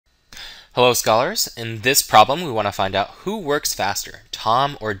Hello, scholars. In this problem, we want to find out who works faster,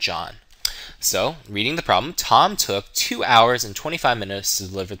 Tom or John. So, reading the problem, Tom took 2 hours and 25 minutes to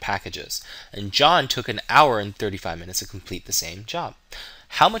deliver packages, and John took an hour and 35 minutes to complete the same job.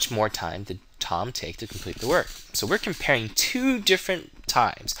 How much more time did Tom take to complete the work? So we're comparing two different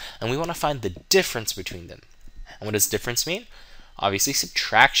times, and we want to find the difference between them. And what does difference mean? Obviously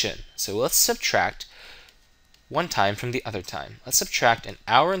subtraction. So let's subtract one time from the other time. Let's subtract an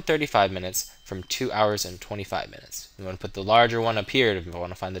hour and 35 minutes from 2 hours and 25 minutes. We want to put the larger one up here if we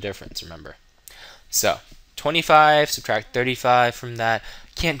want to find the difference, remember. So 25, subtract 35 from that.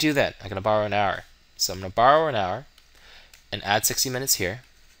 Can't do that. I'm going to borrow an hour. So I'm going to borrow an hour and add 60 minutes here.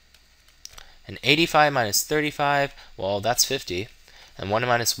 And 85 minus 35, well, that's 50. And 1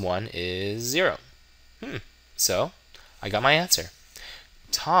 minus 1 is 0. So I got my answer.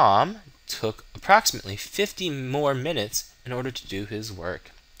 Tom took approximately 50 more minutes in order to do his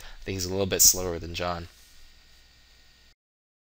work. I think he's a little bit slower than John.